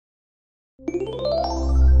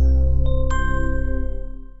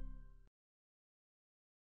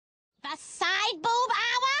side boob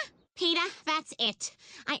hour? Peter, that's it.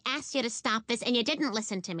 I asked you to stop this, and you didn't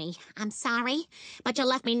listen to me. I'm sorry, but you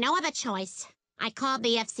left me no other choice. I called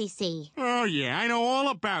the FCC. Oh, yeah, I know all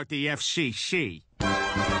about the FCC.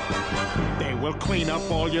 They will clean up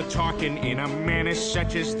all your talking in a manner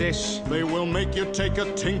such as this. They will make you take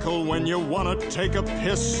a tinkle when you want to take a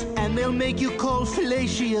piss. And they'll make you call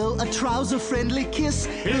fellatio a trouser-friendly kiss.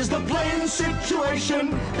 Here's the plain situation.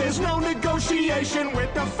 There's no negotiation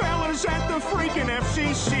with the fellas at the Freaking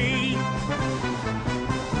FCC.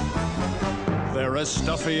 They're as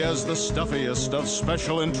stuffy as the stuffiest of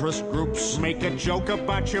special interest groups. Make a joke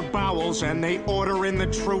about your bowels and they order in the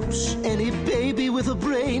troops. Any baby with a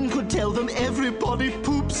brain could tell them everybody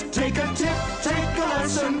poops. Take a tip, take a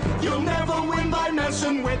lesson. You'll never win by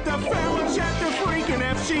messing with the fellas at the Freaking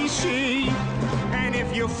FCC. And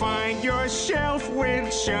if you find yourself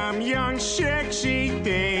with some young sexy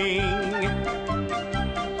thing,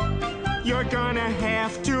 you're gonna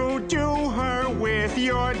have to do her with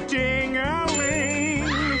your ding-a-ling.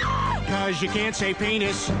 'Cause you can't say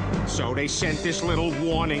penis, so they sent this little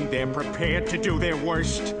warning. They're prepared to do their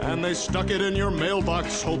worst. And they stuck it in your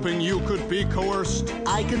mailbox, hoping you could be coerced.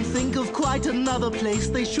 I can think of quite another place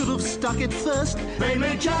they should have stuck it first. They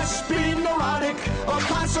may just be neurotic or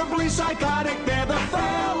possibly psychotic. They're the